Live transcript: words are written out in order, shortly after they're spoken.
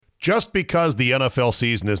Just because the NFL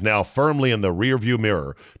season is now firmly in the rearview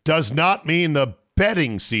mirror does not mean the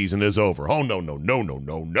betting season is over. Oh, no, no, no, no,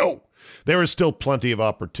 no, no. There is still plenty of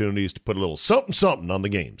opportunities to put a little something on the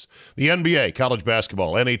games. The NBA, college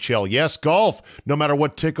basketball, NHL, yes, golf. No matter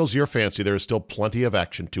what tickles your fancy, there is still plenty of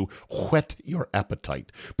action to whet your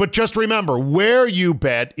appetite. But just remember, where you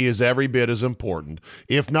bet is every bit as important,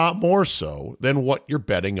 if not more so, than what you're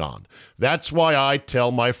betting on. That's why I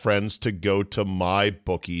tell my friends to go to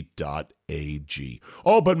mybookie.ag.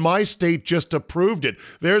 Oh, but my state just approved it.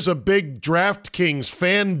 There's a big DraftKings,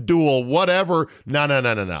 FanDuel, whatever.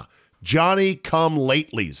 No. Johnny come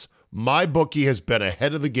latelys. My bookie has been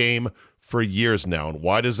ahead of the game for years now. And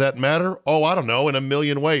why does that matter? Oh, I don't know, in a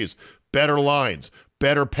million ways. Better lines,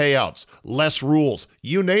 better payouts, less rules,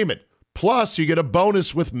 you name it. Plus, you get a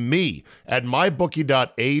bonus with me at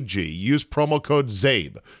mybookie.ag. Use promo code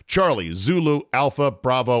ZABE, Charlie, Zulu, Alpha,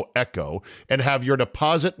 Bravo, Echo, and have your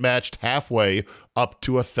deposit matched halfway up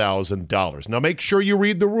to $1,000. Now, make sure you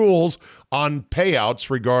read the rules on payouts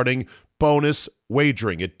regarding bonus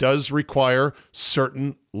wagering. It does require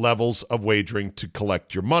certain levels of wagering to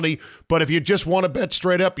collect your money, but if you just want to bet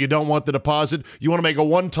straight up, you don't want the deposit, you want to make a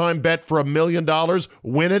one-time bet for $1 million,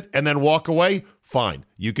 win it, and then walk away, fine.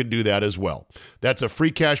 You can do that as well. That's a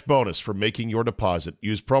free cash bonus for making your deposit.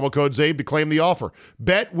 Use promo code ZABE to claim the offer.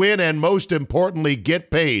 Bet, win, and most importantly,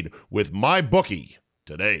 get paid with MyBookie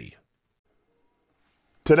today.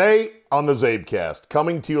 Today on the Zabecast,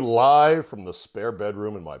 coming to you live from the spare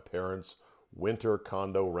bedroom in my parents' winter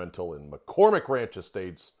condo rental in McCormick Ranch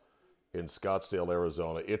Estates in Scottsdale,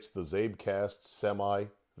 Arizona. It's the Zabecast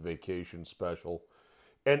semi-vacation special.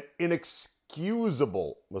 An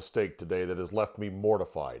inexcusable mistake today that has left me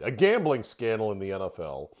mortified. A gambling scandal in the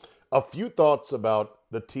NFL. A few thoughts about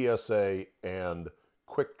the TSA and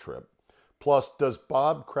Quick Trip. Plus, does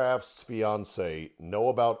Bob Kraft's fiancée know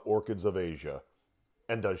about Orchids of Asia?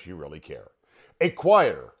 And does she really care? A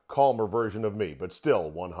quieter, calmer version of me, but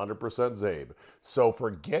still 100% Zabe. So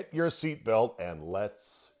forget your seatbelt and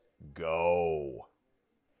let's go.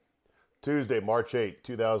 Tuesday, March 8,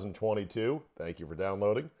 2022. Thank you for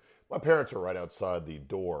downloading. My parents are right outside the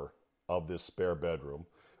door of this spare bedroom.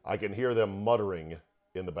 I can hear them muttering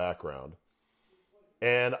in the background.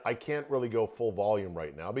 And I can't really go full volume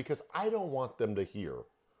right now because I don't want them to hear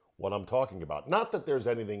what I'm talking about. Not that there's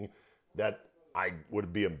anything that I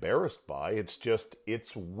would be embarrassed by. It's just,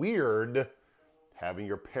 it's weird having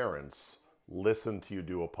your parents listen to you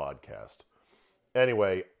do a podcast.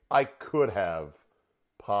 Anyway, I could have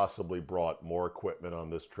possibly brought more equipment on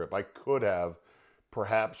this trip. I could have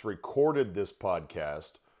perhaps recorded this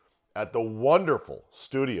podcast at the wonderful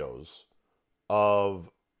studios of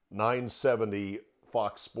 970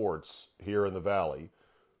 Fox Sports here in the Valley,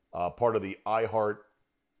 part of the iHeart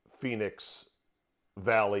Phoenix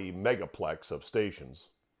Valley megaplex of stations.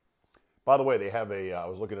 By the way, they have I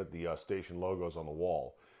was looking at the station logos on the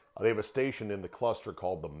wall. They have a station in the cluster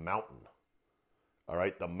called The Mountain. All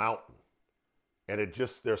right, The Mountain. And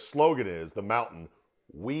their slogan is, The Mountain,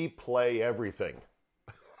 we play everything.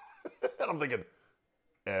 And I'm thinking,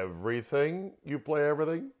 everything? You play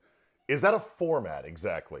everything? Is that a format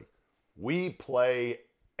exactly? We play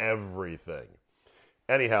everything.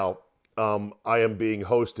 Anyhow, I am being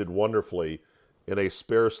hosted wonderfully in a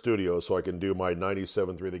spare studio so I can do my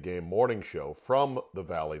 97.3 The Game morning show from the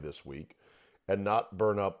Valley this week and not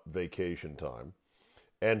burn up vacation time.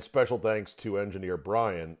 And special thanks to engineer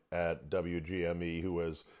Brian at WGME, who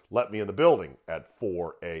has let me in the building at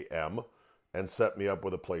 4 a.m. and set me up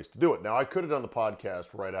with a place to do it. Now, I could have done the podcast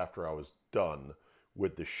right after I was done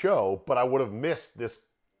with the show, but I would have missed this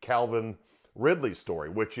Calvin Ridley story,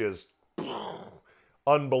 which is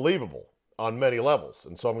unbelievable on many levels.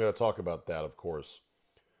 And so I'm going to talk about that, of course,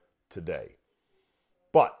 today.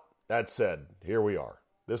 But that said, here we are.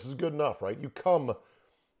 This is good enough, right? The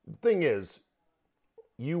thing is,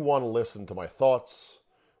 you want to listen to my thoughts,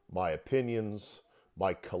 my opinions,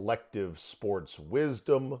 my collective sports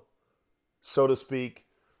wisdom, so to speak.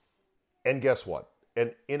 And guess what?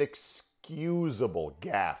 An inexcusable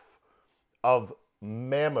gaffe of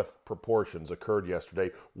mammoth proportions occurred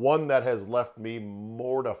yesterday. One that has left me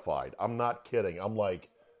mortified. I'm not kidding. I'm like,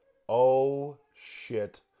 oh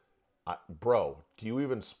shit. Bro, do you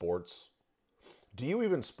even sports? Do you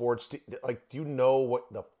know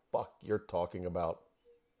what the fuck you're talking about?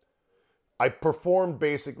 I performed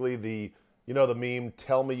basically the meme,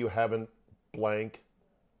 tell me you haven't blank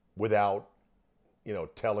without,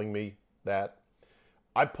 telling me that.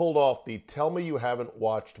 I pulled off the tell me you haven't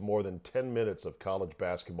watched more than 10 minutes of college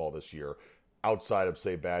basketball this year outside of,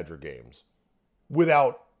 say, Badger games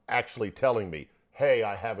without actually telling me, hey,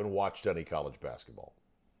 I haven't watched any college basketball.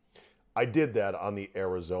 I did that on the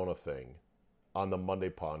Arizona thing on the Monday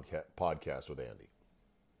podcast with Andy.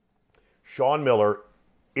 Sean Miller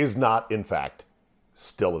is not, in fact,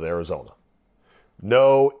 still in Arizona.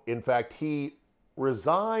 No, in fact, he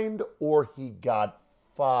resigned or he got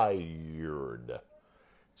fired.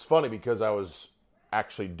 It's funny because I was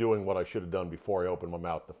actually doing what I should have done before I opened my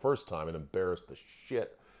mouth the first time and embarrassed the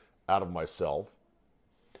shit out of myself.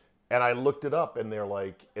 And I looked it up and they're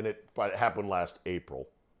like, and it happened last April.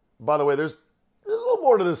 By the way, there's a little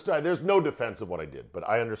more to this story. There's no defense of what I did, but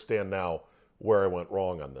I understand now where I went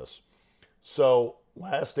wrong on this. So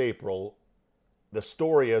last April, the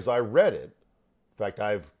story as I read it, in fact,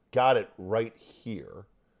 I've got it right here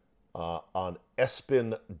on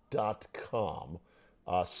ESPN.com,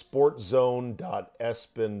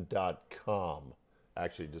 sportzone.espn.com.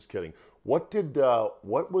 Actually, just kidding. What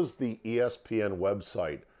was the ESPN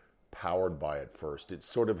website powered by at first? It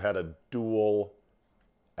sort of had a dual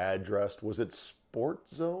address. Was it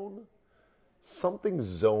Sports Zone? Something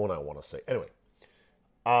Zone, I want to say. Anyway,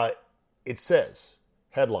 it says,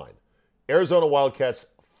 headline, Arizona Wildcats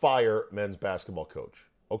fire men's basketball coach.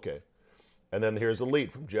 Okay. And then here's a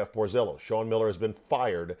lead from Jeff Borzello. Sean Miller has been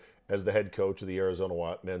fired as the head coach of the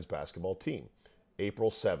Arizona men's basketball team, April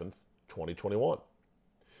 7th, 2021.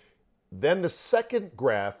 Then the second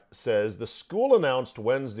graph says the school announced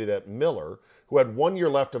Wednesday that Miller, who had 1 year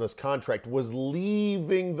left on his contract, was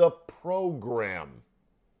leaving the program.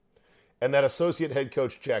 And that associate head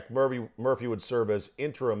coach Jack Murphy would serve as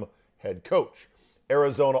interim head coach.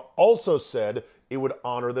 Arizona also said it would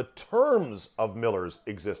honor the terms of Miller's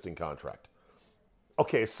existing contract.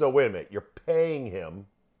 Okay, so wait a minute. You're paying him.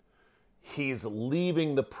 He's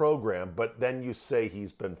leaving the program, but then you say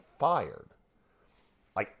he's been fired.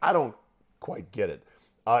 Like, I don't quite get it.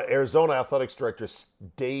 Arizona Athletics Director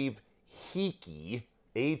Dave Heeke,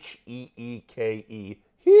 Heeke,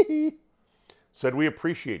 said, "We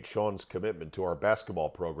appreciate Sean's commitment to our basketball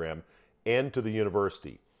program and to the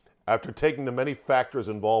university. After taking the many factors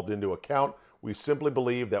involved into account, we simply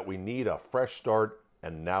believe that we need a fresh start,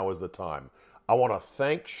 and now is the time. I want to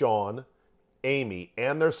thank Sean, Amy,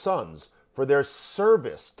 and their sons for their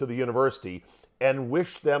service to the university and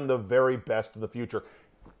wish them the very best in the future."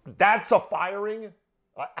 That's a firing?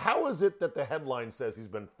 How is it that the headline says he's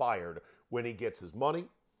been fired when he gets his money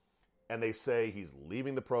and they say he's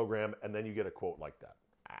leaving the program and then you get a quote like that?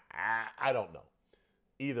 I don't know.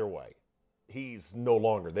 Either way, he's no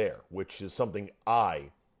longer there, which is something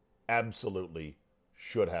I absolutely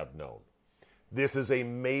should have known. This is a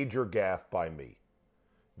major gaffe by me.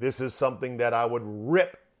 This is something that I would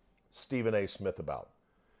rip Stephen A. Smith about.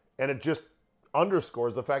 And it just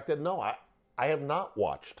underscores the fact that no, I have not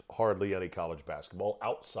watched hardly any college basketball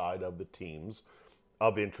outside of the teams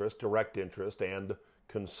of interest, direct interest, and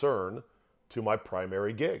concern to my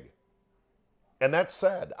primary gig. And that's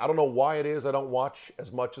sad. I don't know why it is I don't watch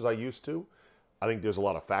as much as I used to. I think there's a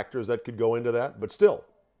lot of factors that could go into that, but still,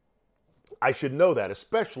 I should know that,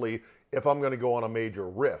 especially if I'm going to go on a major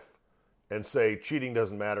riff and say cheating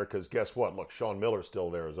doesn't matter because guess what? Look, Sean Miller's still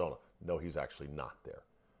in Arizona. No, he's actually not there.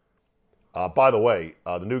 By the way,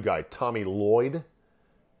 the new guy, Tommy Lloyd,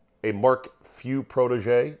 a Mark Few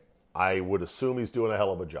protege, I would assume he's doing a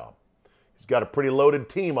hell of a job. He's got a pretty loaded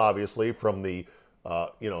team, obviously, from the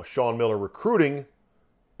Sean Miller recruiting,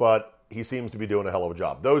 but he seems to be doing a hell of a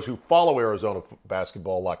job. Those who follow Arizona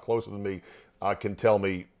basketball a lot closer than me can tell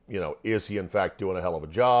me, is he in fact doing a hell of a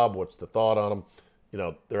job? What's the thought on him?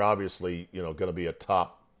 They're obviously, going to be a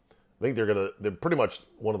top. I think they're pretty much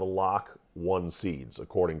one of the lock one seeds,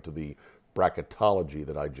 according to the bracketology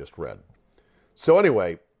that I just read. So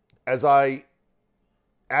anyway, as I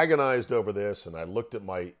agonized over this and I looked at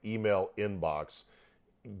my email inbox,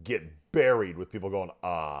 get buried with people going,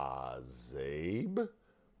 Zabe,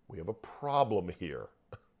 we have a problem here.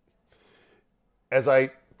 As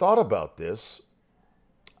I thought about this,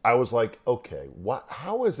 I was like, okay,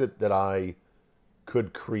 how is it that I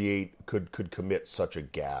could commit such a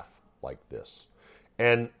gaffe like this?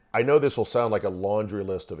 And I know this will sound like a laundry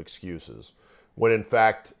list of excuses, when in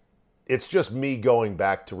fact, it's just me going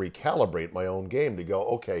back to recalibrate my own game to go,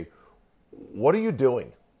 okay, what are you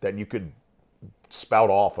doing that you could spout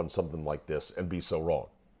off on something like this and be so wrong?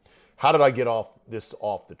 How did I get off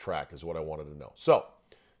the track is what I wanted to know. So,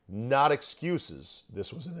 not excuses.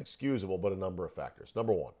 This was inexcusable, but a number of factors.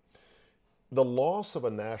 Number one, the loss of a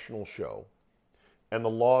national show and the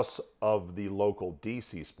loss of the local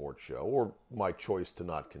DC sports show, or my choice to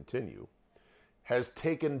not continue, has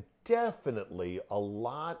taken definitely a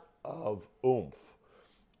lot of oomph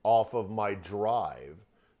off of my drive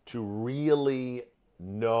to really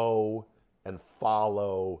know and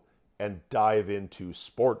follow and dive into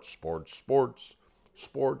sports.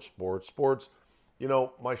 You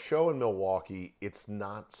know, my show in Milwaukee, it's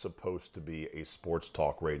not supposed to be a sports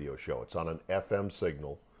talk radio show. It's on an FM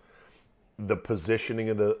signal. The positioning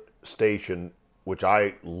of the station, which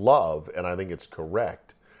I love and I think it's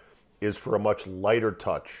correct, is for a much lighter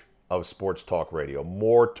touch of sports talk radio,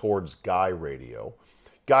 more towards guy radio.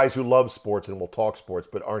 Guys who love sports and will talk sports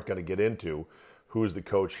but aren't going to get into who's the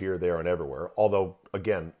coach here, there, and everywhere. Although,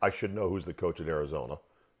 again, I should know who's the coach at Arizona.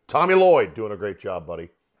 Tommy Lloyd, doing a great job, buddy.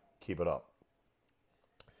 Keep it up.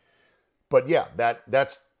 But yeah,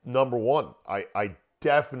 that's number one. I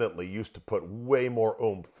definitely used to put way more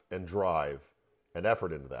oomph and drive and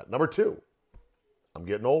effort into that. Number two, I'm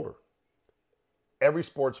getting older. Every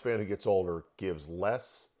sports fan who gets older gives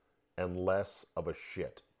less and less of a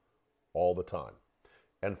shit all the time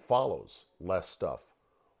and follows less stuff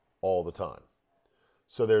all the time.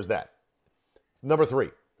 So there's that. Number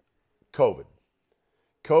three, COVID.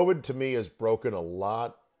 COVID to me has broken a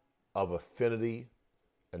lot of affinity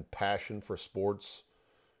and passion for sports,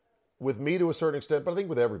 with me to a certain extent, but I think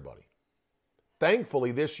with everybody.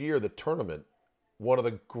 Thankfully, this year, the tournament, one of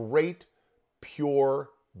the great,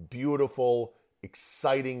 pure, beautiful,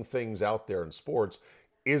 exciting things out there in sports,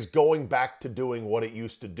 is going back to doing what it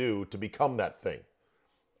used to do to become that thing.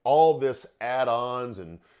 All this add-ons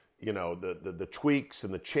and, you know, the tweaks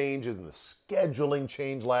and the changes and the scheduling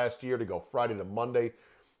change last year to go Friday to Monday.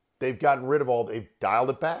 They've gotten rid of they've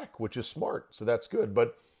dialed it back, which is smart. So that's good.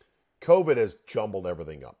 But COVID has jumbled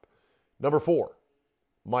everything up. Number four,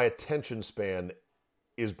 my attention span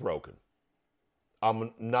is broken.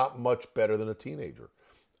 I'm not much better than a teenager.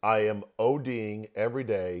 I am ODing every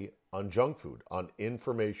day on junk food, on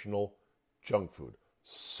informational junk food,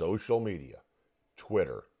 social media,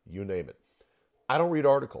 Twitter, you name it. I don't read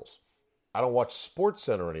articles. I don't watch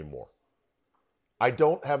SportsCenter anymore. I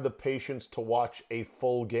don't have the patience to watch a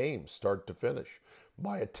full game start to finish.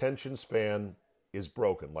 My attention span is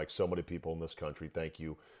broken, like so many people in this country. Thank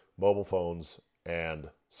you, mobile phones and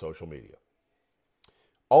social media.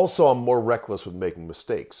 Also, I'm more reckless with making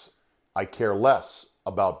mistakes. I care less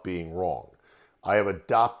about being wrong. I have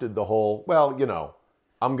adopted the whole, well, you know,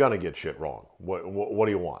 I'm going to get shit wrong. What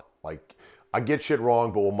do you want? Like, I get shit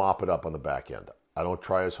wrong, but we'll mop it up on the back end. I don't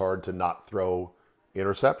try as hard to not throw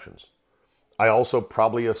interceptions. I also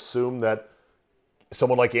probably assume that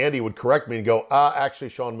someone like Andy would correct me and go, actually,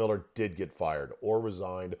 Sean Miller did get fired or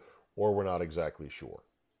resigned, or we're not exactly sure.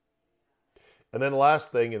 And then the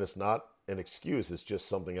last thing, and it's not an excuse, it's just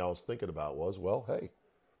something I was thinking about was, well, hey,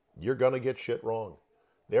 you're going to get shit wrong.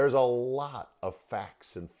 There's a lot of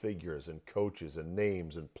facts and figures and coaches and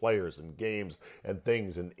names and players and games and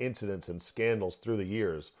things and incidents and scandals through the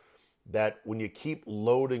years that when you keep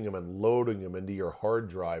loading them into your hard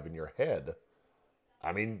drive in your head,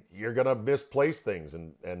 I mean, you're going to misplace things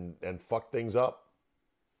and fuck things up.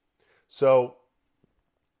 So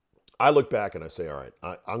I look back and I say, all right,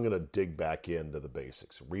 I'm going to dig back into the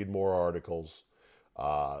basics, read more articles,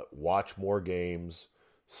 watch more games,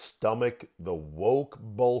 stomach the woke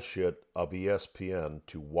bullshit of ESPN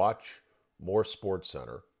to watch more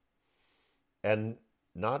SportsCenter, and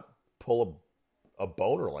not pull a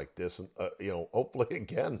boner like this. And, hopefully,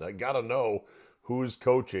 again, I got to know who's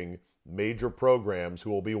coaching major programs who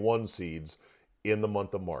will be one seeds in the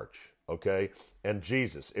month of March, okay? And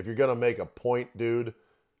Jesus, if you're going to make a point, dude,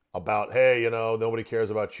 about, hey, nobody cares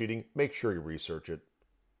about cheating, make sure you research it.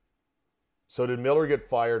 So did Miller get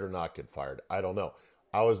fired or not get fired? I don't know.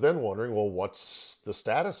 I was then wondering, well, what's the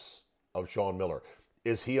status of Sean Miller?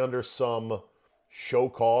 Is he under some show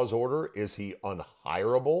cause order? Is he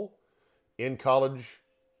unhireable in college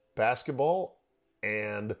basketball?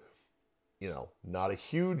 And not a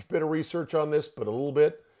huge bit of research on this, but a little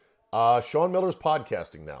bit. Sean Miller's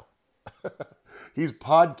podcasting now. He's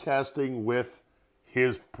podcasting with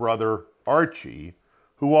his brother Archie,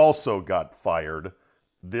 who also got fired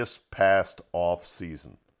this past off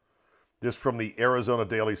season. This from the Arizona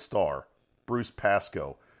Daily Star. Bruce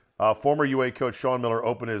Pascoe. Former UA coach Sean Miller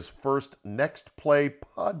opened his first Next Play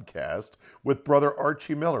podcast with brother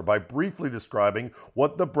Archie Miller by briefly describing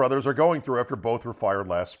what the brothers are going through after both were fired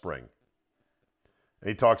last spring. And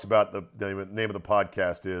he talks about the name of the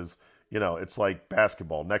podcast is, it's like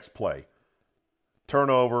basketball, next play.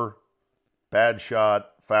 Turnover, bad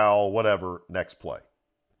shot, foul, whatever, next play.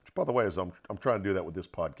 Which, by the way, is I'm trying to do that with this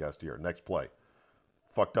podcast here, next play.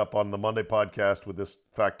 Fucked up on the Monday podcast with this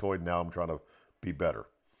factoid. Now I'm trying to be better.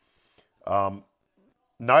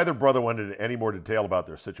 Neither brother went into any more detail about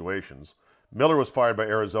their situations. Miller was fired by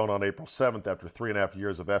Arizona on April 7th after 3.5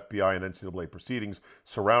 years of FBI and NCAA proceedings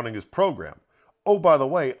surrounding his program. Oh, by the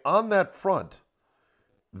way, on that front,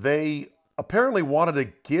 they apparently wanted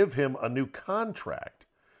to give him a new contract,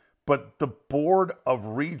 but the Board of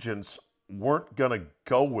Regents weren't going to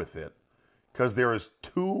go with it because there is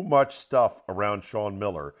too much stuff around Sean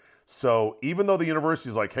Miller. So even though the university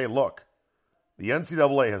is like, hey, look, the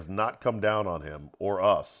NCAA has not come down on him or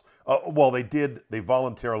us. They did. They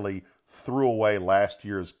voluntarily threw away last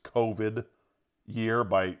year's COVID year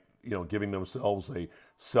by, giving themselves a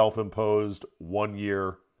self-imposed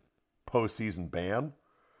 1-year postseason ban.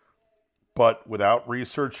 But without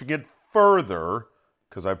researching it further,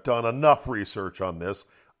 because I've done enough research on this,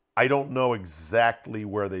 I don't know exactly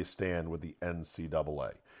where they stand with the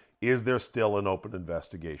NCAA. Is there still an open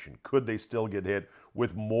investigation? Could they still get hit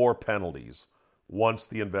with more penalties once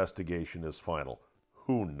the investigation is final?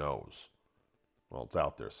 Who knows? Well, it's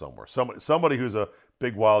out there somewhere. Somebody who's a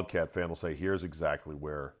big Wildcat fan will say, here's exactly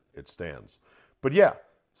where it stands. But yeah,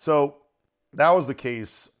 so that was the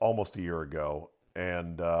case almost a year ago.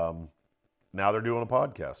 And now they're doing a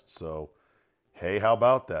podcast. So, hey, how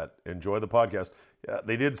about that? Enjoy the podcast.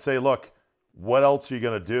 They did say, look, what else are you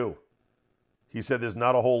going to do? He said there's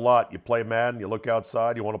not a whole lot. You play Madden, you look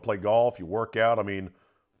outside, you want to play golf, you work out. I mean,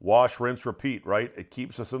 wash, rinse, repeat, right? It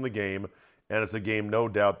keeps us in the game, and it's a game, no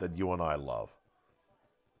doubt, that you and I love.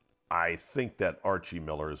 I think that Archie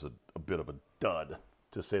Miller is a bit of a dud,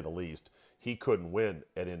 to say the least. He couldn't win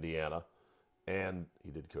at Indiana, and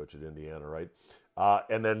he did coach at Indiana, right?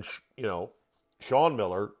 And then, Sean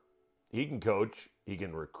Miller, he can coach, he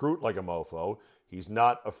can recruit like a mofo. He's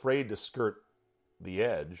not afraid to skirt the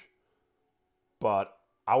edge, but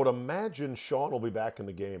I would imagine Sean will be back in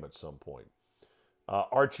the game at some point.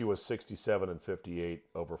 Archie was 67 and 58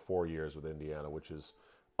 over 4 years with Indiana, which is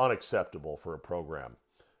unacceptable for a program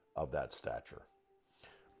of that stature.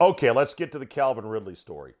 Okay, let's get to the Calvin Ridley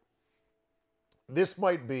story. This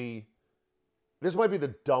might be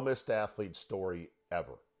the dumbest athlete story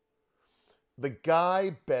ever. The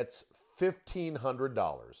guy bets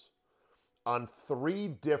 $1,500 on 3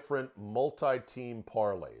 different multi-team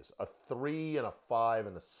parlays, a 3 and a 5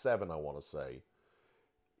 and a 7, I want to say,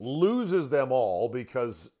 loses them all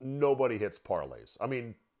because nobody hits parlays. I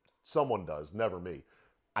mean, someone does, never me.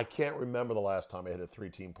 I can't remember the last time I hit a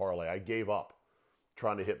 3-team parlay. I gave up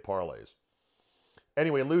trying to hit parlays.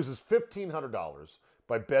 Anyway, loses $1,500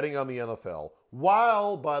 by betting on the NFL,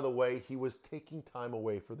 while, by the way, he was taking time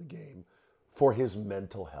away for the game for his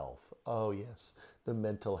mental health. Oh, yes, the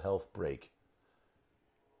mental health break.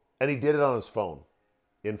 And he did it on his phone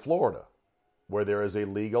in Florida, where there is a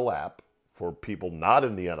legal app for people not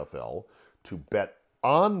in the NFL to bet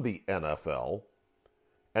on the NFL.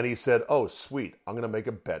 And he said, oh, sweet, I'm going to make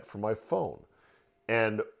a bet for my phone.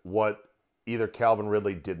 And what either Calvin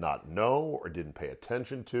Ridley did not know or didn't pay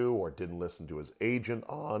attention to or didn't listen to his agent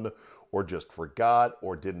on or just forgot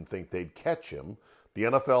or didn't think they'd catch him, the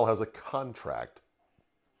NFL has a contract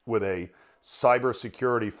with a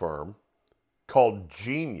cybersecurity firm called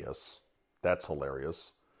Genius, that's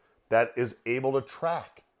hilarious, that is able to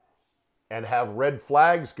track and have red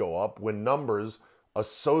flags go up when numbers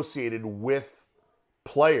associated with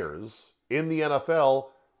players in the NFL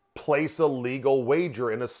place a legal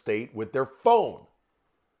wager in a state with their phone.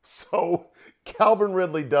 So Calvin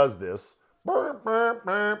Ridley does this. Burp, burp,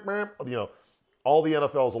 burp, burp. All the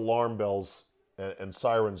NFL's alarm bells and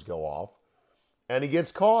sirens go off, and he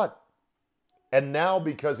gets caught. And now,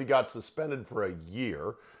 because he got suspended for a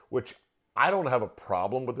year, which I don't have a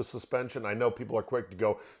problem with the suspension. I know people are quick to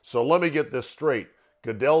go, so let me get this straight.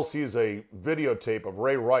 Goodell sees a videotape of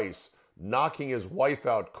Ray Rice knocking his wife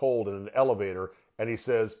out cold in an elevator, and he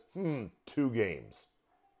says, 2 games.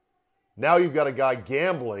 Now you've got a guy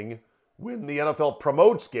gambling when the NFL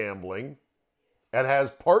promotes gambling and has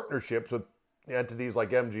partnerships with entities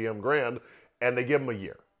like MGM Grand, and they give him a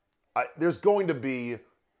year. There's going to be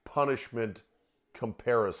punishment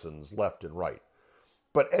comparisons left and right.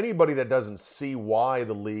 But anybody that doesn't see why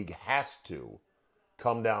the league has to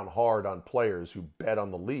come down hard on players who bet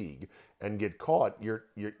on the league and get caught, you're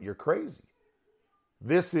crazy.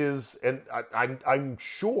 This is, and I'm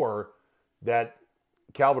sure that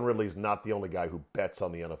Calvin Ridley is not the only guy who bets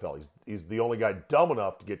on the NFL. He's the only guy dumb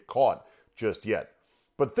enough to get caught just yet.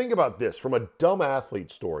 But think about this, from a dumb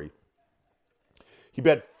athlete story, he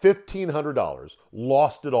bet $1,500,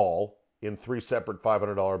 lost it all in 3 separate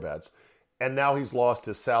 $500 bets, and now he's lost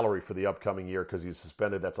his salary for the upcoming year because he's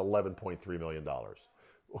suspended. That's $11.3 million.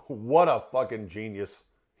 What a fucking genius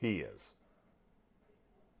he is.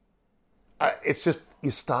 It's just, you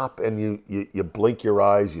stop and you blink your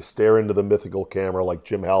eyes, you stare into the mythical camera like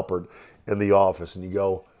Jim Halpert in The Office, and you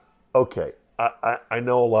go, okay, I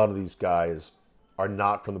know a lot of these guys are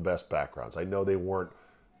not from the best backgrounds. I know they weren't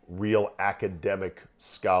real academic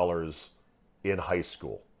scholars in high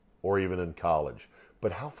school or even in college.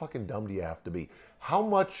 But how fucking dumb do you have to be? How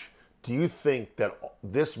much do you think that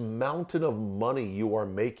this mountain of money you are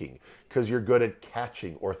making because you're good at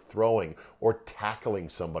catching or throwing or tackling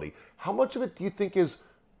somebody, how much of it do you think is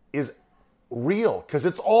real? Because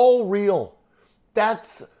it's all real.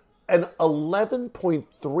 That's an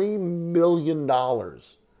 $11.3 million.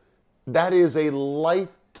 That is a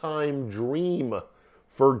lifetime dream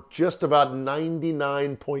for just about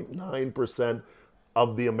 99.9%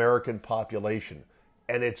 of the American population.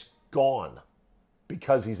 And it's gone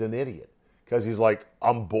because he's an idiot. Because he's like,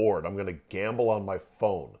 I'm bored. I'm going to gamble on my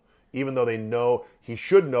phone. Even though he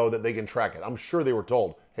should know that they can track it. I'm sure they were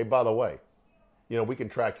told, hey, by the way, we can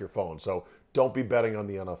track your phone. So don't be betting on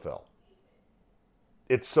the NFL.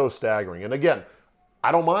 It's so staggering. And again,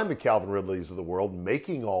 I don't mind the Calvin Ridleys of the world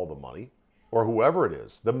making all the money, or whoever it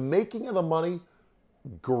is. The making of the money,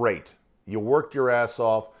 great. You worked your ass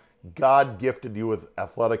off. God gifted you with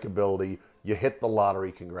athletic ability. You hit the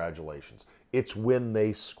lottery. Congratulations. It's when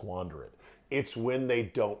they squander it. It's when they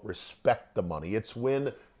don't respect the money. It's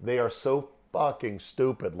when they are so fucking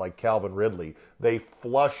stupid, like Calvin Ridley. They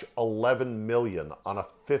flush $11 million on a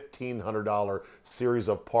 $1,500 series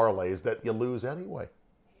of parlays that you lose anyway.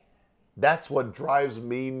 That's what drives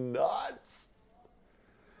me nuts.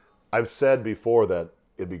 I've said before that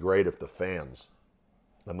it'd be great if the fans,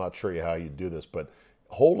 I'm not sure how you do this, but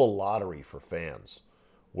hold a lottery for fans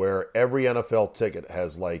where every NFL ticket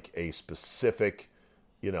has like a specific,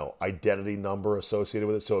 identity number associated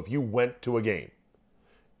with it. So if you went to a game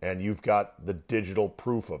and you've got the digital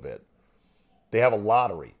proof of it, they have a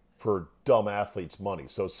lottery for dumb athletes' money.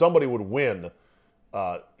 So somebody would win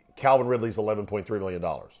Calvin Ridley's $11.3 million.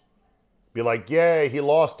 Be like, yay, he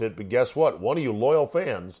lost it, but guess what? One of you loyal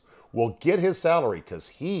fans will get his salary because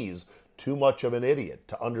he's too much of an idiot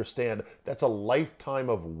to understand that's a lifetime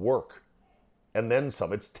of work and then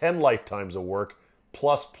some. It's 10 lifetimes of work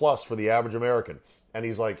plus for the average American. And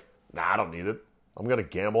he's like, nah, I don't need it. I'm going to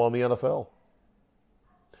gamble on the NFL.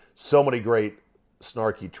 So many great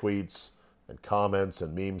snarky tweets and comments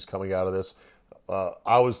and memes coming out of this.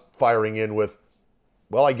 I was firing in with,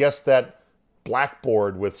 well, I guess that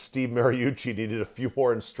blackboard with Steve Mariucci needed a few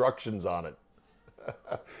more instructions on it.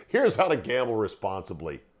 Here's how to gamble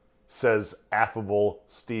responsibly, says affable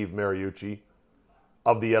Steve Mariucci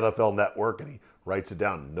of the NFL Network, and he writes it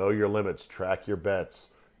down. Know your limits, track your bets,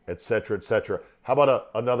 etc., etc. How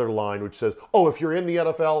about another line which says, oh, if you're in the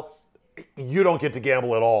NFL, you don't get to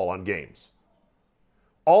gamble at all on games.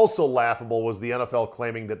 Also laughable was the NFL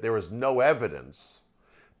claiming that there was no evidence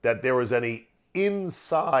that there was any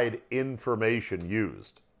inside information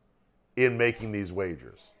used in making these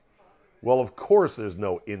wagers. Well, of course there's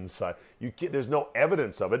no inside. There's no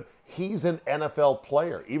evidence of it. He's an NFL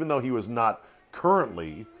player, even though he was not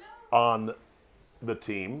currently on the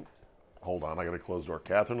team. Hold on, I got to close the door.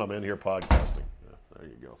 Catherine, I'm in here podcasting. Yeah, there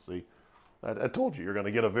you go. See, I told you, you're going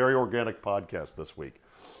to get a very organic podcast this week.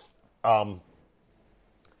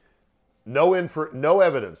 No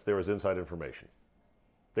evidence there was inside information.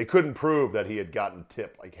 They couldn't prove that he had gotten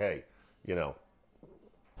tipped, like, hey,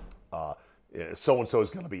 so-and-so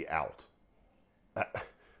is going to be out.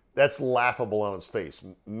 That's laughable on its face.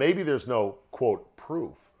 Maybe there's no, quote,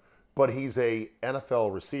 proof, but he's a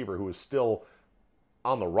NFL receiver who is still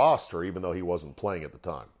on the roster, even though he wasn't playing at the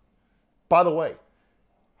time. By the way,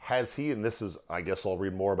 has he, and this is, I guess I'll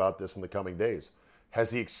read more about this in the coming days,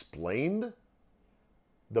 has he explained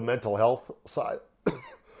the mental health side?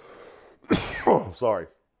 Sorry.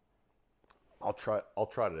 I'll try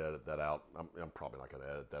to edit that out. I'm probably not going to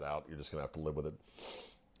edit that out. You're just going to have to live with it.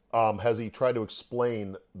 Has he tried to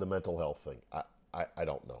explain the mental health thing? I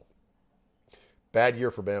don't know. Bad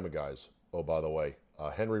year for Bama guys. Oh, by the way,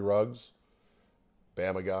 Henry Ruggs,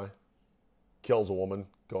 Bama guy, kills a woman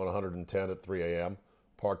going 110 at 3 a.m.,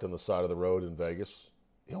 parked on the side of the road in Vegas.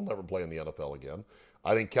 He'll never play in the NFL again.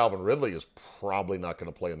 I think Calvin Ridley is probably not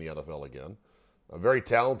going to play in the NFL again. A very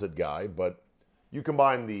talented guy, but you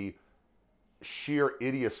combine the sheer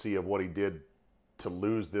idiocy of what he did to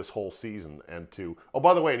lose this whole season and to, oh,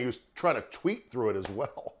 by the way, and he was trying to tweet through it as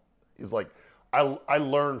well. He's like, I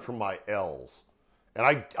learned from my L's.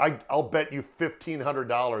 And I'll bet you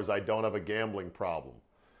 $1,500 I don't have a gambling problem.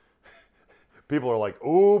 People are like,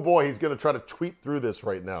 oh boy, he's going to try to tweet through this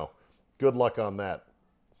right now. Good luck on that.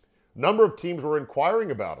 Number of teams were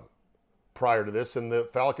inquiring about him prior to this, and the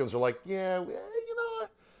Falcons are like, yeah,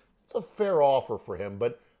 it's a fair offer for him,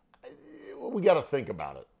 but we got to think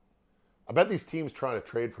about it. I bet these teams trying to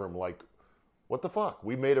trade for him like, what the fuck?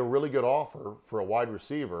 We made a really good offer for a wide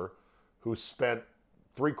receiver who spent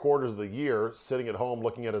 3/4 of the year sitting at home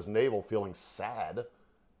looking at his navel feeling sad,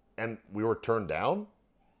 and we were turned down?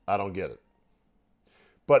 I don't get it.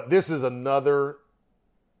 But this is another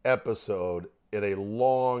episode in a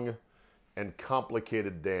long and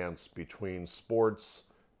complicated dance between sports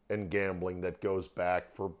and gambling that goes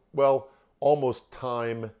back for, well, almost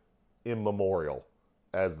time immemorial,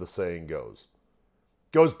 as the saying goes.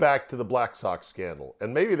 Goes back to the Black Sox scandal.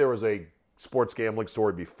 And maybe there was a sports gambling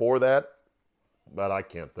story before that, but I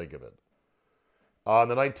can't think of it. In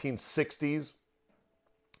the 1960s,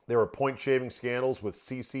 there were point-shaving scandals with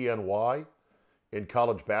CCNY in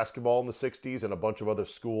college basketball in the 60s and a bunch of other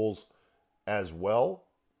schools as well.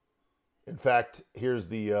 In fact, here's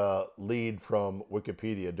the lead from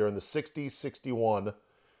Wikipedia. During the 60-61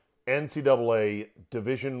 NCAA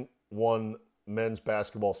Division I men's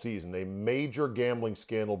basketball season, a major gambling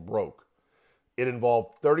scandal broke. It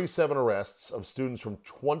involved 37 arrests of students from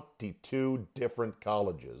 22 different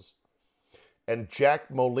colleges. And Jack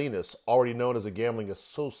Molinas, already known as a gambling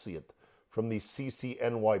associate from the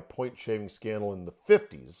CCNY point-shaving scandal in the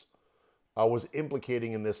 50s, was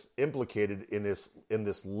implicated in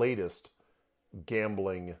this latest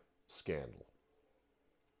gambling scandal.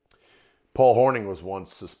 Paul Hornung was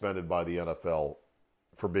once suspended by the NFL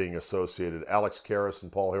for being associated. Alex Karras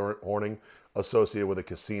and Paul Hornung associated with a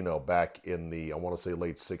casino back in the, I want to say,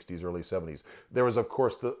 late 60s, early 70s. There was, of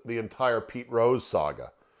course, the entire Pete Rose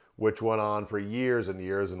saga, which went on for years and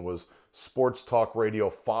years and was sports talk radio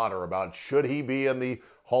fodder about should he be in the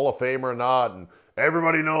Hall of Fame or not. And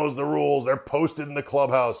everybody knows the rules. They're posted in the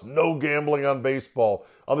clubhouse. No gambling on baseball.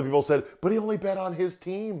 Other people said, but he only bet on his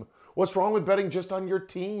team. What's wrong with betting just on your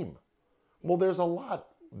team? Well, there's a lot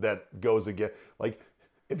that goes against. Like,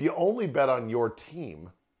 if you only bet on your team,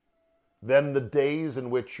 then the days in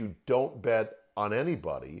which you don't bet on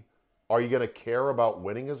anybody, are you going to care about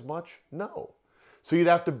winning as much? No. So you'd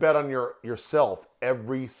have to bet on yourself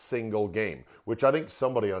every single game, which I think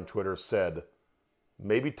somebody on Twitter said,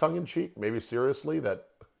 maybe tongue-in-cheek, maybe seriously, that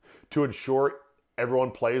to ensure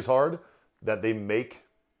everyone plays hard, that they make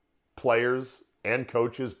players and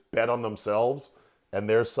coaches bet on themselves and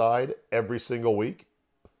their side every single week.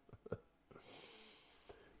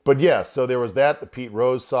 But yeah, so there was that, the Pete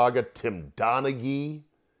Rose saga, Tim Donaghy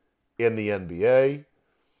in the NBA.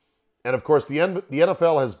 And of course, the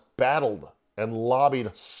NFL has battled and lobbied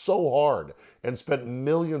so hard and spent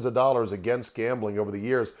millions of dollars against gambling over the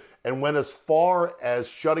years and went as far as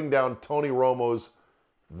shutting down Tony Romo's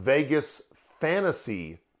Vegas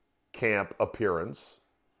fantasy camp appearance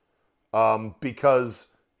because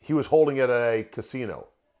he was holding it at a casino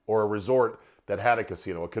or a resort that had a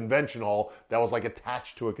casino, a convention hall that was like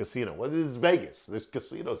attached to a casino. Well, this is Vegas. There's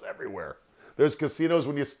casinos everywhere. There's casinos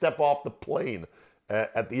when you step off the plane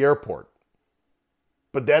at the airport.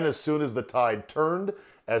 But then as soon as the tide turned,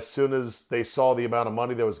 as soon as they saw the amount of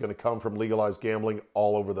money that was going to come from legalized gambling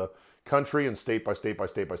all over the country and state by state by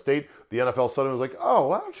state by state, the NFL suddenly was like, oh,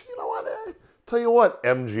 well, actually, you know what? Tell you what,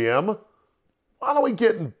 MGM, why don't we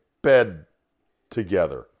get in bed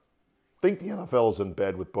together? I think the NFL is in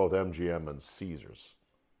bed with both MGM and Caesars.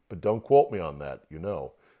 But don't quote me on that. You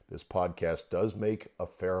know, this podcast does make a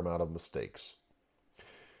fair amount of mistakes.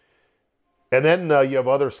 And then you have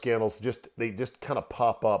other scandals. They just kind of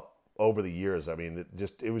pop up over the years. I mean,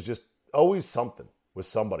 it was just always something with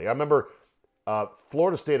somebody. I remember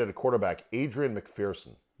Florida State had a quarterback, Adrian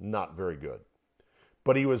McPherson, not very good.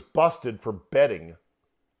 But he was busted for betting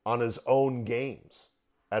on his own games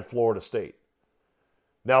at Florida State.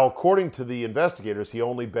 Now, according to the investigators, he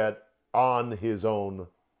only bet on his own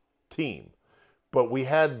team. But we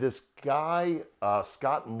had this guy,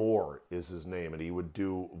 Scott Moore is his name, and he would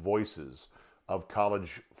do voices of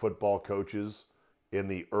college football coaches in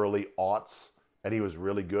the early aughts, and he was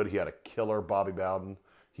really good. He had a killer Bobby Bowden.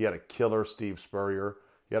 He had a killer Steve Spurrier.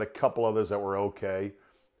 He had a couple others that were okay.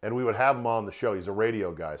 And we would have him on the show. He's a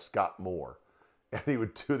radio guy, Scott Moore. And he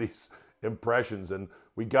would do these impressions, and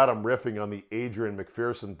we got him riffing on the Adrian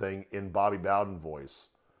McPherson thing in Bobby Bowden voice.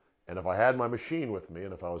 And if I had my machine with me,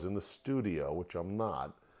 and if I was in the studio, which I'm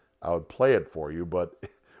not, I would play it for you. But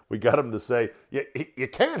we got him to say, you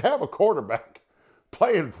can't have a quarterback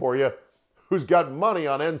playing for you who's got money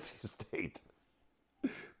on NC State.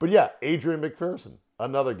 But yeah, Adrian McPherson,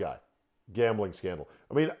 another guy, gambling scandal.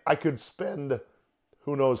 I mean, I could spend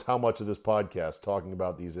who knows how much of this podcast talking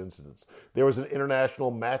about these incidents. There was an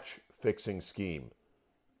international match-fixing scheme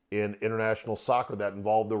in international soccer that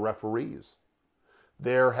involved the referees.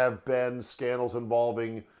 There have been scandals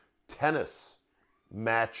involving tennis,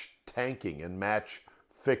 match tanking and match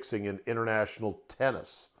fixing in international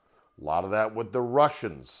tennis. A lot of that with the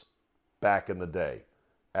Russians back in the day,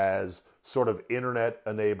 as sort of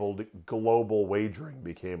internet-enabled global wagering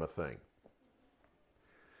became a thing.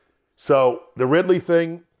 So the Ridley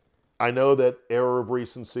thing, I know that error of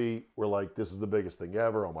recency, we're like, this is the biggest thing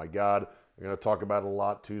ever. Oh my God. I'm going to talk about it a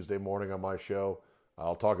lot Tuesday morning on my show.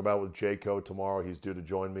 I'll talk about it with Jayco tomorrow. He's due to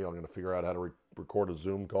join me. I'm going to figure out how to record a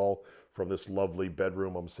Zoom call from this lovely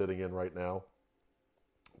bedroom I'm sitting in right now.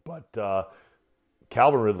 But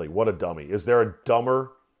Calvin Ridley, what a dummy. Is there a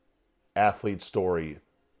dumber athlete story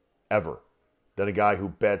ever than a guy who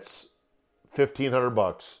bets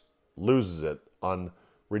 $1,500, loses it on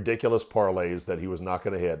ridiculous parlays that he was not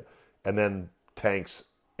going to hit, and then tanks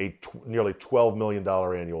a nearly $12 million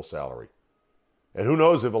annual salary? And who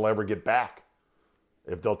knows if he'll ever get back,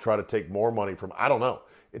 if they'll try to take more money from, I don't know.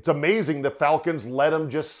 It's amazing the Falcons let him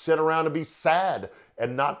just sit around and be sad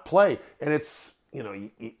and not play. And it's,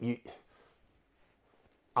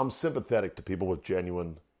 I'm sympathetic to people with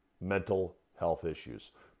genuine mental health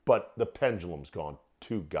issues, but the pendulum's gone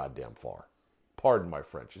too goddamn far. Pardon my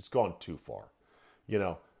French. It's gone too far.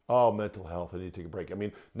 Oh, mental health, I need to take a break. I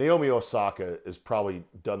mean, Naomi Osaka has probably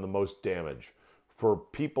done the most damage for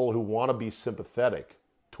people who want to be sympathetic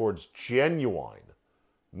towards genuine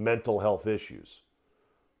mental health issues.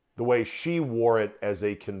 The way she wore it as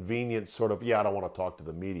a convenient sort of, I don't want to talk to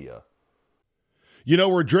the media.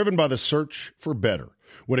 We're driven by the search for better.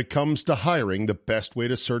 When it comes to hiring, the best way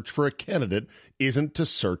to search for a candidate isn't to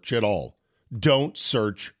search at all. Don't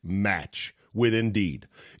search, match with Indeed.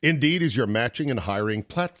 Indeed is your matching and hiring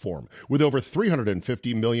platform with over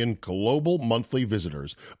 350 million global monthly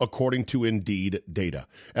visitors, according to Indeed data,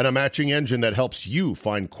 and a matching engine that helps you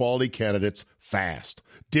find quality candidates fast.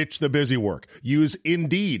 Ditch the busy work. Use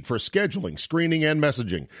Indeed for scheduling, screening, and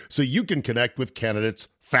messaging so you can connect with candidates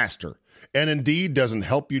faster. And Indeed doesn't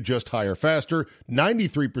help you just hire faster.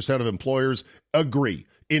 93% of employers agree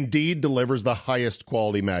Indeed delivers the highest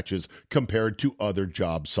quality matches compared to other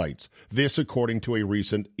job sites. This according to a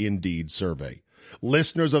recent Indeed survey.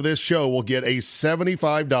 Listeners of this show will get a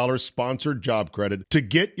 $75 sponsored job credit to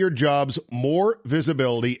get your jobs more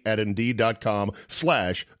visibility at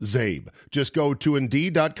Indeed.com/Zabe. Just go to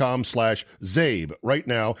Indeed.com/Zabe right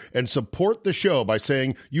now and support the show by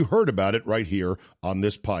saying you heard about it right here on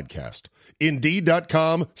this podcast.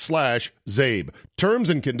 Indeed.com/Zabe. Terms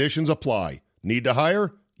and conditions apply. Need to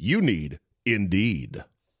hire? You need Indeed.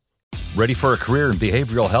 Ready for a career in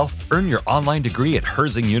behavioral health? Earn your online degree at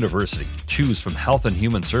Herzing University. Choose from health and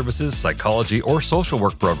human services, psychology, or social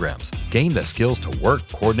work programs. Gain the skills to work,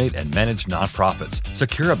 coordinate, and manage nonprofits.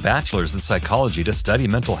 Secure a bachelor's in psychology to study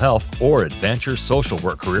mental health, or advance your social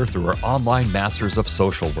work career through our online Masters of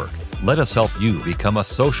Social Work. Let us help you become a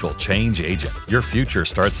social change agent. Your future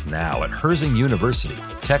starts now at Herzing University.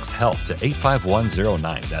 Text HEALTH to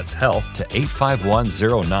 85109. That's HEALTH to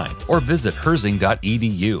 85109. Or visit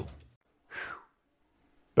herzing.edu.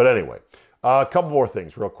 But anyway, a couple more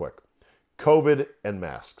things real quick. COVID and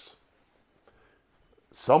masks.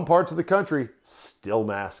 Some parts of the country still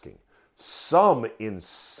masking. Some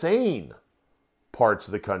insane parts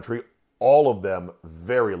of the country, all of them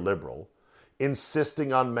very liberal,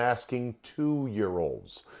 insisting on masking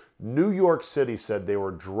 2-year-olds. New York City said they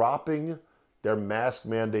were dropping their mask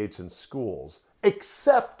mandates in schools,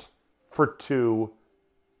 except for 2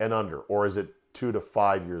 and under, or is it 2 to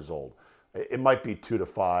 5 years old? It might be 2 to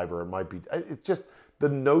 5, or it might be... It's just the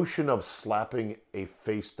notion of slapping a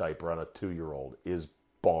face diaper on a 2-year-old is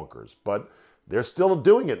bonkers. But they're still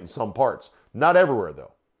doing it in some parts. Not everywhere,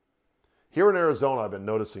 though. Here in Arizona, I've been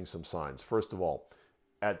noticing some signs. First of all,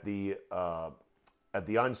 at the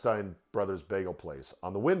Einstein Brothers Bagel Place,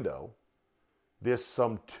 on the window, this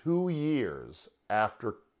some 2 years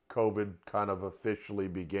after COVID kind of officially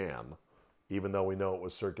began, even though we know it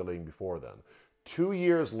was circulating before then. 2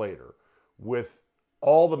 years later, with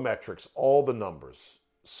all the metrics, all the numbers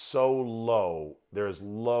so low, they're as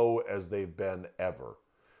low as they've been ever,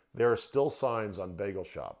 there are still signs on bagel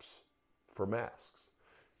shops for masks.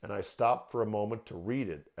 And I stopped for a moment to read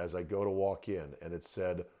it as I go to walk in, and it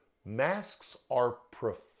said, masks are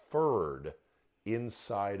preferred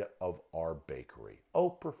inside of our bakery. Oh,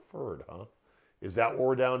 preferred, huh? Is that what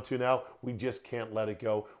we're down to now? We just can't let it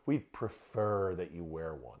go. We'd prefer that you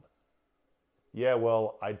wear one. Yeah,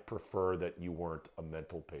 well, I'd prefer that you weren't a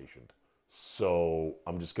mental patient. So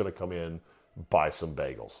I'm just going to come in, buy some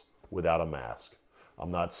bagels without a mask.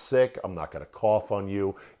 I'm not sick. I'm not going to cough on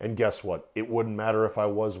you. And guess what? It wouldn't matter if I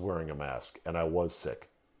was wearing a mask and I was sick.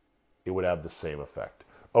 It would have the same effect.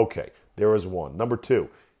 Okay, there is one. Number 2,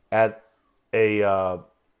 at a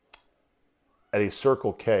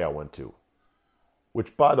Circle K I went to,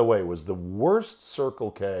 which, by the way, was the worst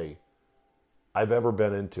Circle K I've ever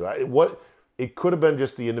been into. It could have been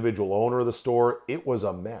just the individual owner of the store. It was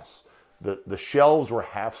a mess. The shelves were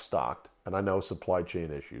half stocked, and I know supply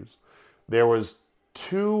chain issues. There was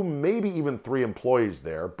 2, maybe even 3 employees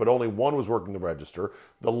there, but only one was working the register.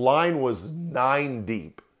 The line was 9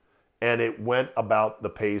 deep, and it went about the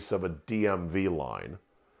pace of a DMV line.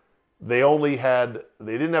 They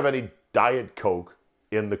didn't have any Diet Coke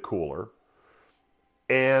in the cooler.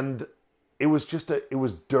 And it was it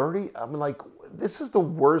was dirty. I mean, like, this is the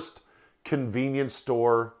worst convenience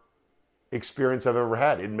store experience I've ever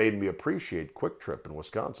had. It made me appreciate Quick Trip in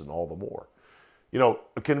Wisconsin all the more. You know,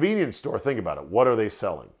 a convenience store, think about it. What are they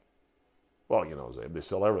selling? Well, you know, they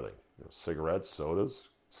sell everything. You know, cigarettes, sodas,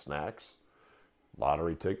 snacks,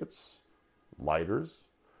 lottery tickets, lighters.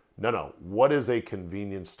 No. What is a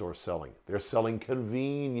convenience store selling? They're selling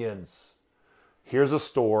convenience. Here's a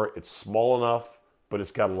store. It's small enough, but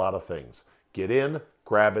it's got a lot of things. Get in,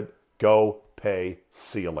 grab it, go, pay,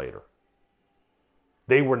 see you later.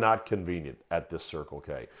 They were not convenient at this Circle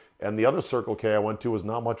K. And the other Circle K I went to was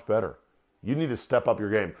not much better. You need to step up your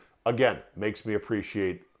game. Again, makes me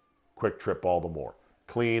appreciate Quick Trip all the more.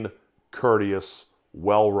 Clean, courteous,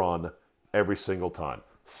 well run every single time.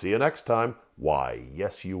 See you next time. Why,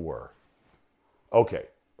 yes, you were. Okay,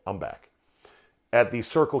 I'm back. At the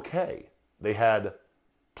Circle K, they had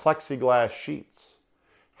plexiglass sheets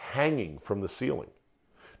hanging from the ceiling.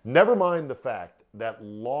 Never mind the fact that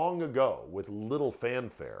long ago, with little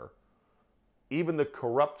fanfare, even the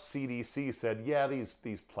corrupt CDC said, yeah, these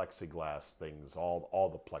plexiglass things, all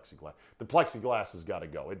the plexiglass has got to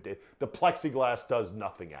go. The plexiglass does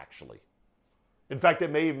nothing, actually. In fact, it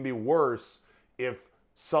may even be worse if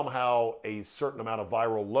somehow a certain amount of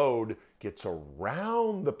viral load gets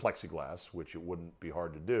around the plexiglass, which it wouldn't be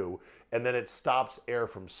hard to do, and then it stops air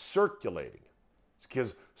from circulating. It's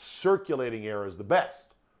because circulating air is the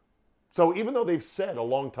best. So even though they've said a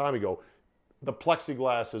long time ago, the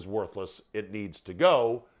plexiglass is worthless, it needs to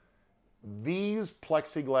go, these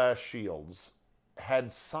plexiglass shields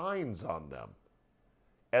had signs on them.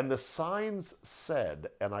 And the signs said,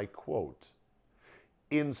 and I quote,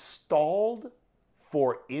 "Installed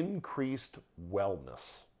for increased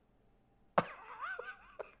wellness." Are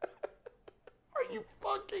you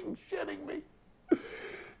fucking shitting me?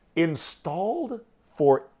 Installed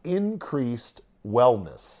for increased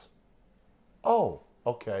wellness. Oh,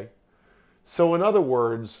 okay. So in other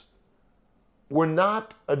words, we're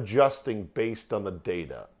not adjusting based on the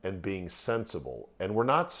data and being sensible, and we're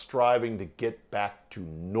not striving to get back to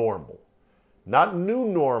normal. Not new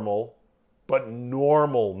normal, but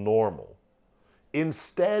normal.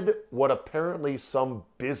 Instead, what apparently some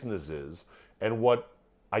businesses and what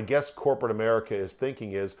I guess corporate America is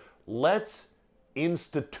thinking is, let's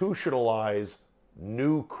institutionalize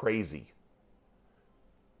new crazy.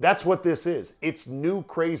 That's what this is. It's new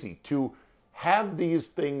crazy to have these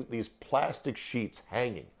things, these plastic sheets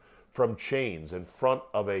hanging from chains in front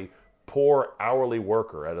of a poor hourly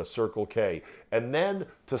worker at a Circle K, and then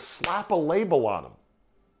to slap a label on them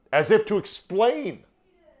as if to explain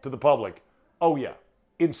to the public, oh yeah,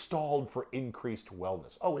 installed for increased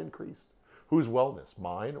wellness. Oh, increased. Whose wellness?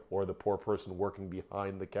 Mine or the poor person working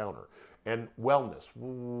behind the counter? And wellness,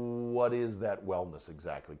 what is that wellness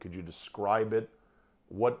exactly? Could you describe it?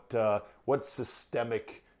 What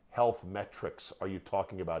systemic health metrics are you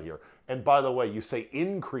talking about here? And by the way, you say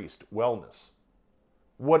increased wellness.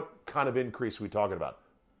 What kind of increase are we talking about?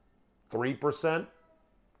 3%?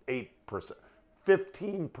 8%?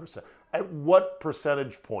 15%? At what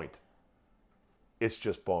percentage point? It's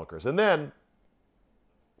just bonkers. And then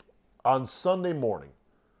on Sunday morning,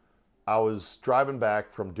 I was driving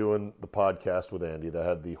back from doing the podcast with Andy that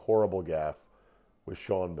had the horrible gaffe with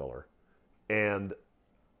Sean Miller. And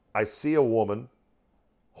I see a woman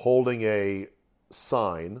holding a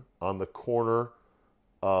sign on the corner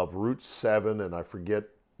of Route 7, and I forget,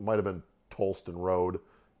 might have been Tolston Road,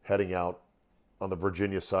 heading out on the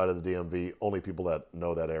Virginia side of the DMV. Only people that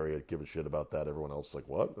know that area give a shit about that. Everyone else is like,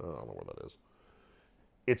 what? I don't know where that is.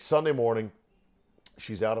 It's Sunday morning.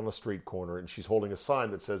 She's out on a street corner, and she's holding a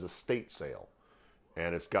sign that says estate sale.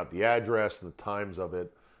 And it's got the address and the times of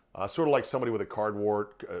it. Sort of like somebody with a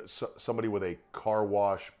car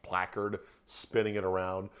wash placard spinning it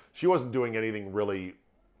around. She wasn't doing anything really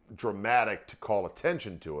dramatic to call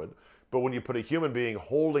attention to it, but when you put a human being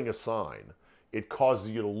holding a sign, it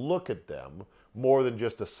causes you to look at them more than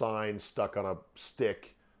just a sign stuck on a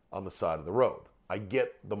stick on the side of the road. I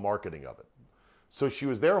get the marketing of it. So she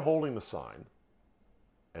was there holding the sign,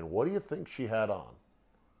 and what do you think she had on?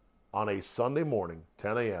 On a Sunday morning,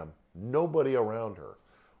 10 a.m., nobody around her,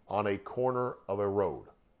 on a corner of a road.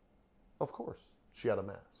 Of course, she had a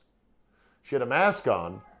mask. She had a mask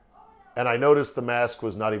on And I noticed the mask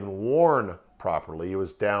was not even worn properly. It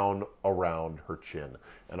was down around her chin.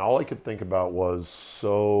 And all I could think about was,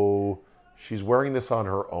 so she's wearing this on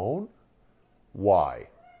her own? Why?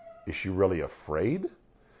 Is she really afraid?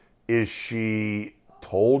 Is she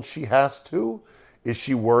told she has to? Is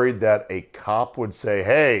she worried that a cop would say,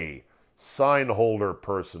 hey, sign holder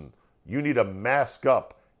person, you need to mask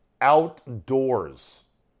up outdoors?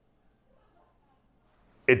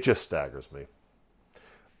 It just staggers me.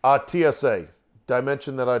 TSA. Did I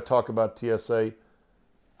mention that I talk about TSA?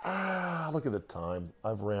 Look at the time.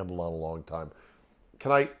 I've rambled on a long time.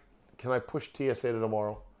 Can I push TSA to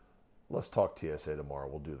tomorrow? Let's talk TSA tomorrow.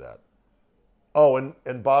 We'll do that. Oh,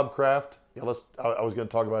 and Bob Kraft. Yeah, I was going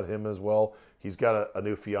to talk about him as well. He's got a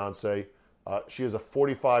new fiance. She is a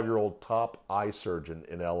 45-year-old top eye surgeon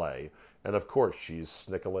in L.A. And, of course, she's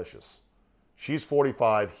snickalicious. She's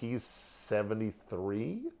 45. He's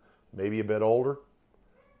 73, maybe a bit older.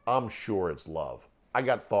 I'm sure it's love. I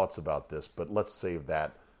got thoughts about this, but let's save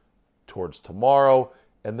that towards tomorrow.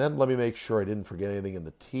 And then let me make sure I didn't forget anything in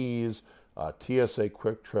the tease. TSA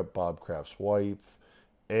Quick Trip, Bob Kraft's wife.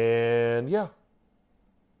 And, yeah,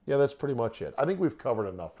 that's pretty much it. I think we've covered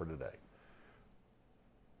enough for today.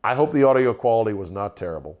 I hope the audio quality was not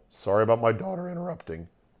terrible. Sorry about my daughter interrupting.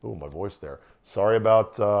 Ooh, my voice there. Sorry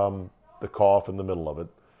about the cough in the middle of it.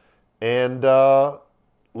 And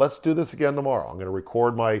let's do this again tomorrow. I'm going to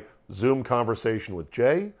record my Zoom conversation with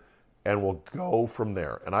Jay, and we'll go from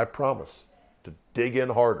there. And I promise to dig in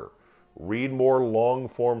harder, read more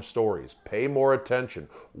long-form stories, pay more attention,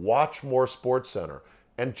 watch more SportsCenter,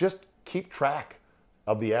 and just keep track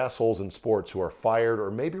of the assholes in sports who are fired or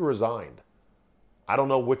maybe resigned. I don't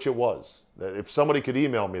know which it was. If somebody could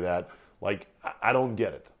email me that, I don't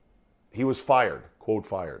get it. He was fired, quote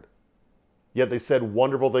fired. Yet they said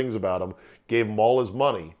wonderful things about him, gave him all his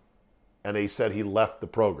money, and they said he left the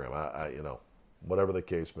program. Whatever the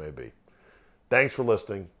case may be. Thanks for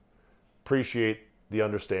listening. Appreciate the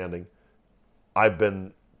understanding. I've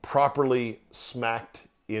been properly smacked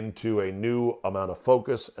into a new amount of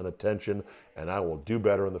focus and attention, and I will do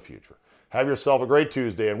better in the future. Have yourself a great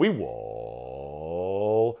Tuesday, and we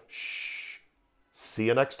will see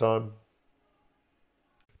you next time.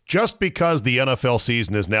 Just because the NFL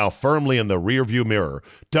season is now firmly in the rearview mirror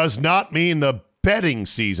does not mean the betting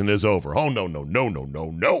season is over. Oh,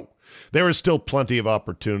 no. There is still plenty of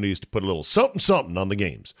opportunities to put a little something on the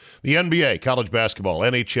games. The NBA, college basketball,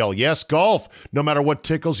 NHL, yes, golf. No matter what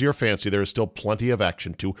tickles your fancy, there is still plenty of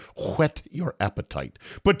action to whet your appetite.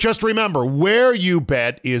 But just remember, where you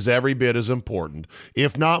bet is every bit as important,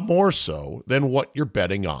 if not more so, than what you're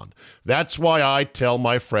betting on. That's why I tell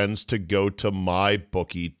my friends to go to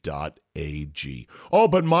mybookie.ag. Oh,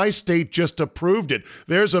 but my state just approved it.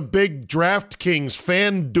 There's a big DraftKings,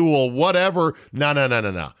 FanDuel, whatever.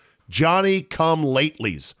 No.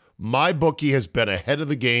 Johnny-come-latelys. MyBookie has been ahead of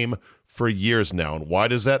the game for years now. And why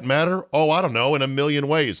does that matter? Oh, I don't know, in a million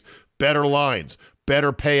ways. Better lines,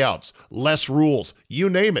 better payouts, less rules, you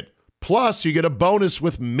name it. Plus, you get a bonus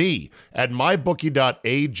with me at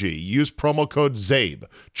mybookie.ag. Use promo code ZABE,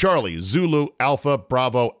 Charlie, Zulu, Alpha,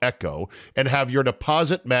 Bravo, Echo, and have your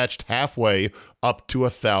deposit matched halfway up to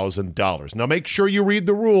 $1,000. Now, make sure you read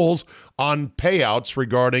the rules on payouts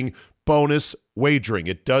regarding bonus wagering.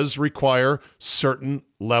 It does require certain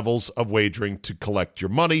levels of wagering to collect your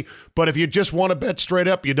money, but if you just want to bet straight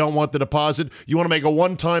up, you don't want the deposit, you want to make a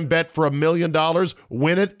one-time bet for $1 million,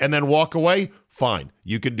 win it, and then walk away, fine.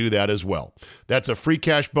 You can do that as well. That's a free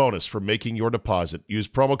cash bonus for making your deposit. Use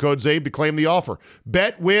promo code ZABE to claim the offer.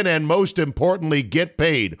 Bet, win, and most importantly, get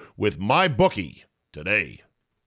paid with MyBookie today.